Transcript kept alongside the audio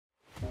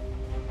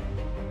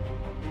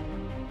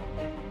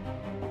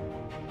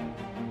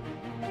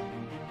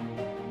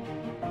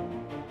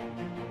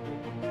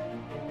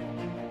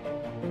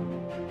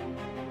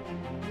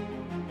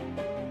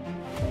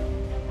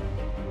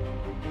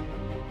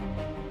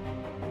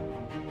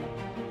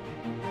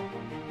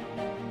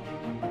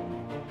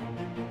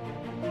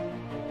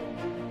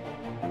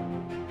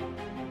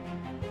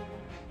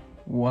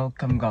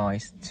Welcome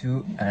guys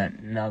to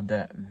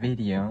another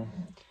video.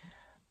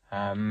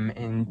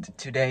 In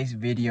today's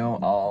video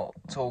I'll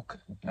talk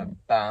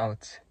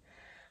about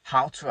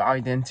how to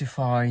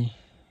identify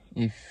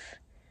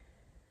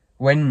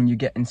when you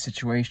get in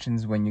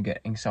situations when you get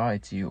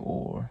anxiety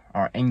or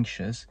are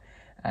anxious,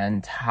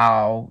 and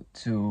how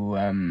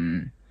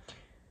to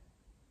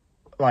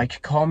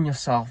calm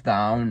yourself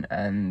down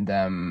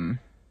and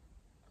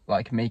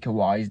make a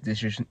wise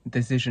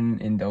decision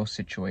in those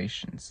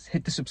situations.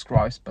 Hit the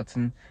subscribe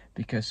button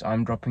because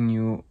I'm dropping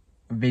you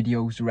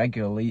videos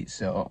regularly,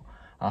 so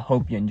I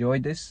hope you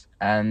enjoyed this,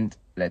 and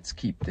let's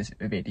keep this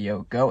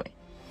video going.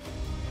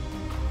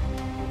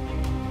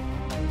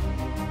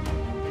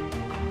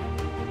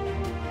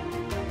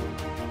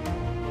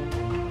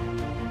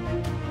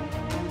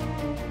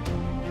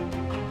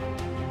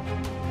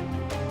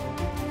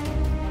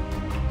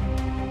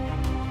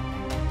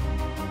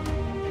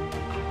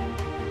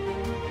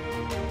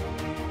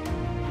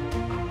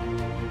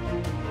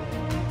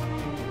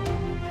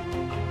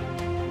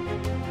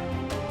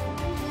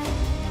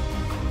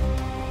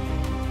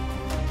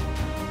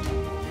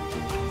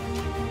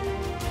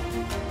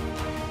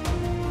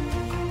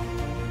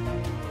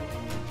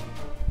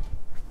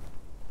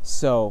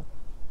 So,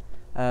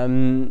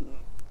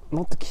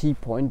 not the key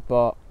point,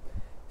 but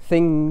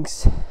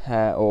things,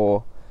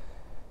 or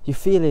you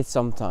feel it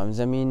sometimes.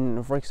 I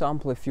mean, for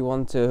example, if you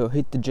want to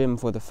hit the gym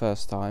for the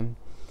first time,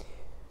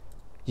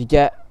 you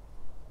get,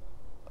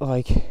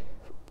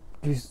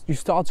 you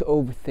start to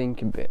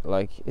overthink a bit.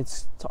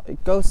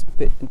 It goes a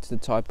bit into the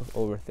type of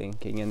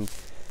overthinking, and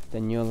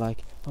then you're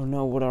like, oh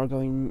no, what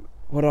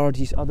are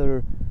these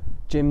other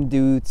gym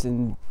dudes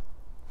and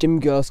gym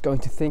girls going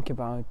to think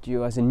about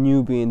you as a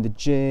newbie in the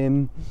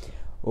gym?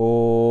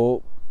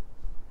 Or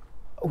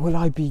will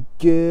I be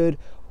good?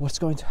 What's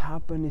going to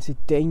happen? Is it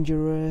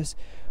dangerous?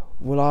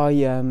 Will I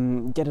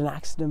get an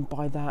accident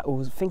by that?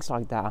 Or things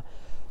like that.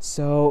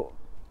 So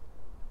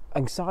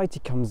anxiety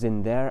comes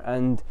in there,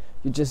 and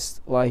you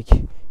just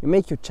you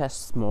make your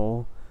chest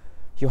small,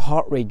 your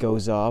heart rate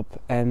goes up,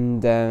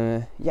 and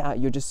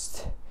you're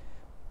just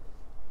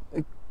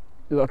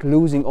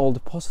losing all the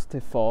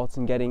positive thoughts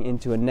and getting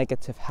into a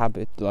negative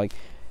habit, like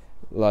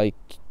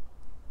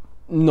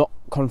not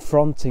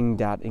confronting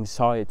that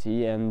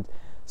anxiety and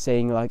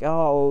saying oh,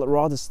 I'll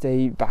rather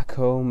stay back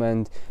home,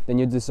 and then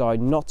you decide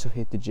not to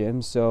hit the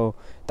gym. So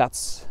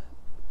that's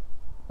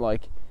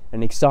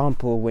an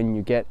example when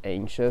you get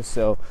anxious.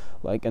 So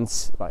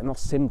not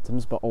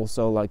symptoms, but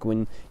also when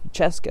your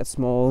chest gets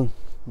small,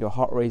 your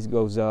heart rate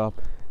goes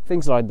up,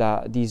 things like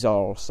that. These are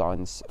all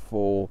signs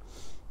for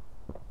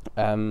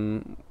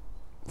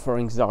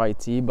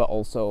anxiety, but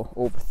also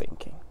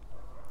overthinking.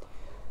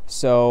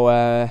 So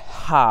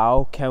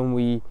how can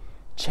we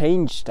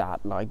change that,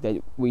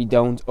 that we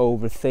don't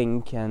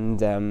overthink,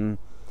 and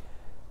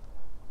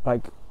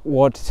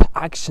what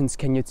actions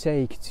can you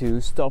take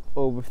to stop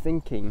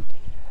overthinking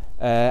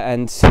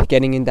and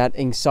getting in that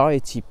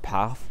anxiety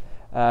path?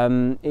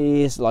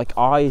 Is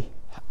I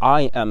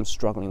am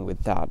struggling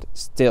with that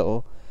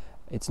still.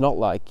 It's not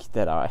like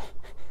that I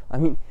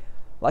mean,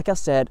 like I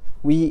said,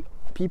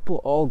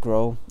 people all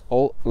grow,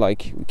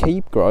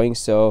 keep growing.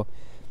 So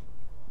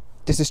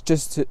this is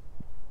just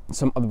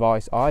some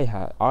advice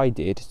I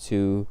did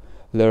to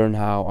learn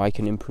how I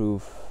can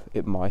improve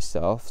it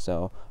myself.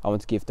 So I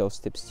want to give those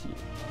tips to you.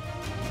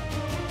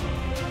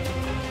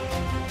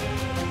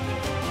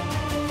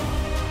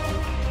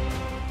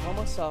 Calm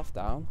myself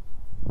down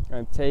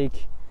and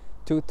take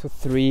 2 to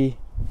 3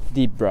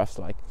 deep breaths,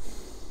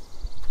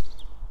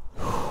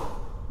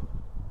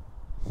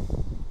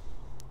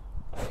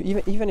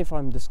 Even if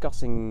I'm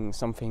discussing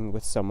something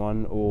with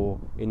someone or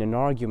in an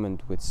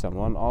argument with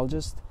someone, I'll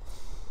just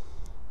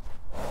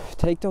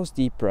take those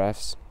deep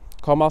breaths,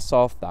 calm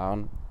myself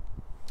down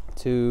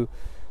to,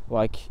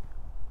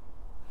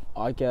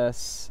 I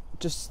guess,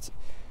 just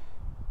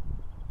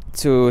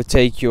to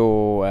take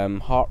your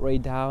heart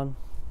rate down,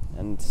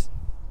 and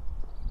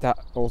that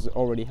also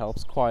already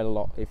helps quite a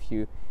lot if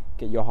you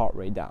get your heart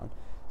rate down.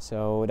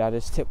 So that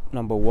is tip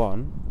number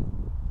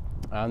 1.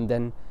 And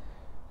then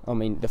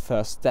the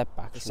first step,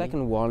 actually. The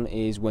second one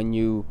is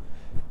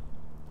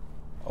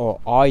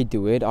I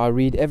do it. I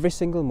read every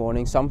single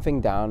morning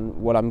something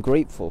down what I'm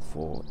grateful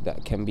for.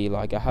 That can be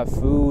I have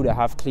food, I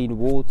have clean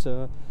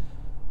water,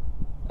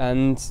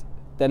 and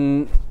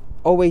then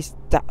always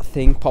that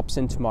thing pops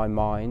into my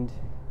mind,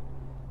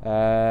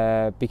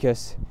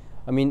 because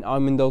I'm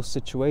in those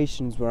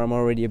situations where I'm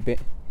already a bit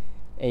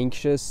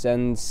anxious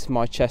and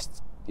my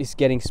chest is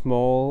getting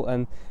small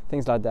and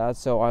things like that.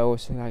 So I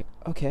always think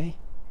okay,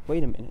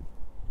 wait a minute.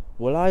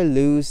 Will I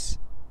lose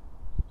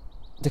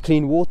the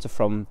clean water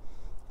from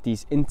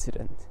these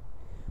incidents?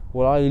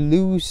 Will I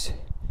lose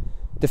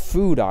the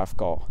food I've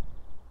got?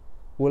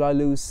 Will I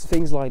lose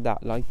things like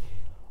that?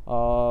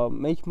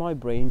 Make my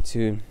brain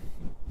to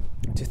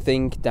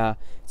think that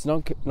it's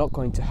not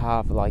going to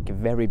have a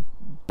very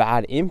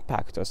bad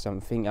impact or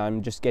something.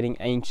 I'm just getting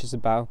anxious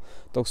about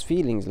those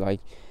feelings,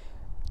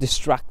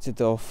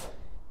 distracted of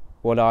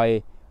what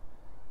I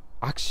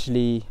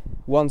actually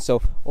want.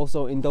 So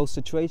also in those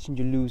situations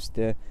you lose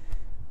the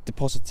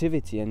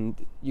positivity and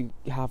you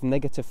have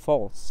negative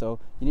thoughts, so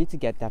you need to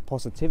get that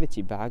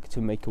positivity back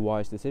to make a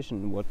wise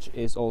decision, which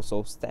is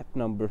also step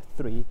number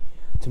 3.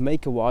 To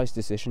make a wise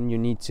decision, you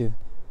need to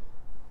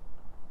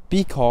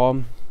be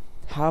calm,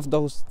 have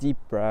those deep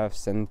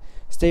breaths and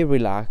stay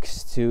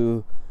relaxed,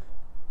 to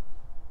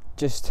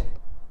just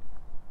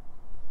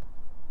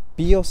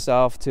be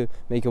yourself to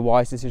make a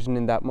wise decision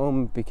in that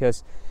moment.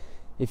 Because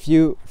if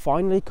you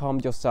finally calm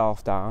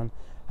yourself down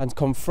and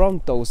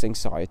confront those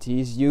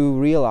anxieties, you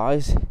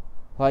realize,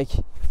 like,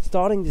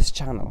 starting this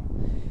channel,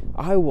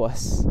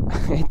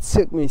 it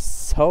took me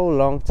so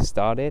long to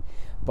start it,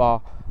 but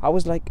I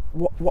was like,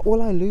 what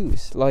will I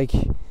lose? Like,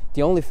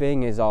 the only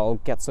thing is I'll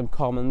get some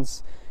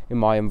comments in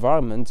my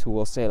environment who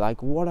will say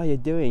like, what are you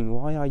doing?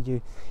 Why are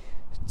you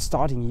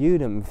starting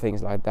YouTube and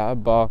things like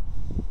that? But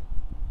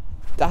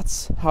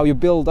that's how you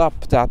build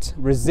up that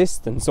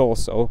resistance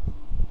also,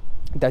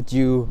 that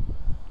you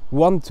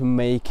want to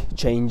make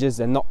changes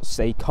and not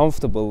stay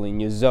comfortable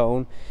in your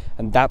zone.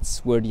 And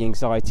that's where the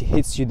anxiety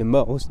hits you the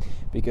most,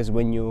 because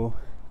when you're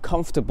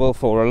comfortable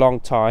for a long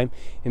time,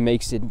 it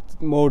makes it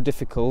more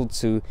difficult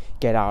to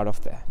get out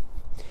of there.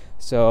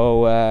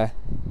 So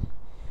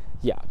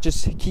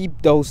just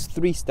keep those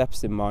 3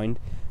 steps in mind: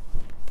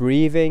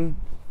 breathing,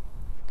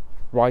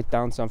 write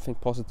down something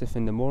positive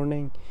in the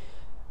morning,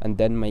 and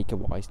then make a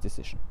wise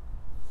decision.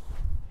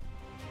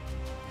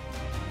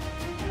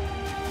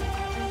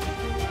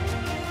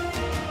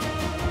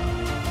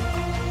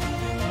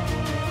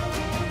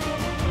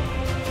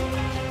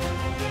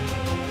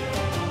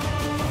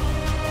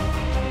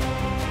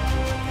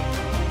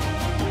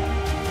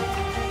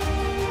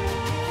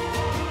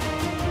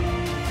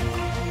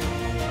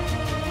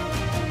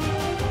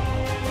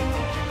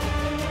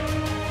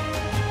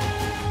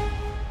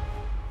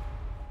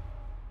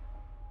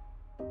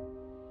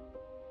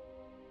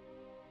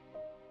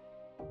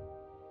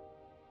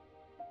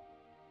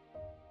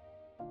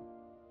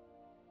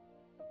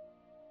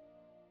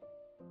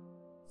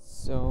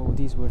 So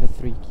these were the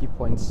 3 key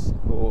points,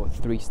 or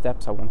 3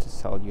 steps I want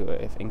to tell you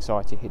if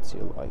anxiety hits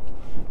you like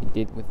it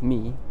did with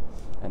me,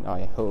 and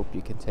I hope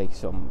you can take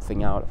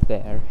something out of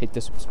there. Hit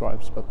the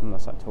subscribe button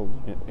as I told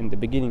you in the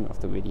beginning of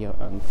the video,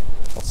 and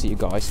I'll see you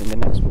guys in the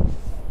next one.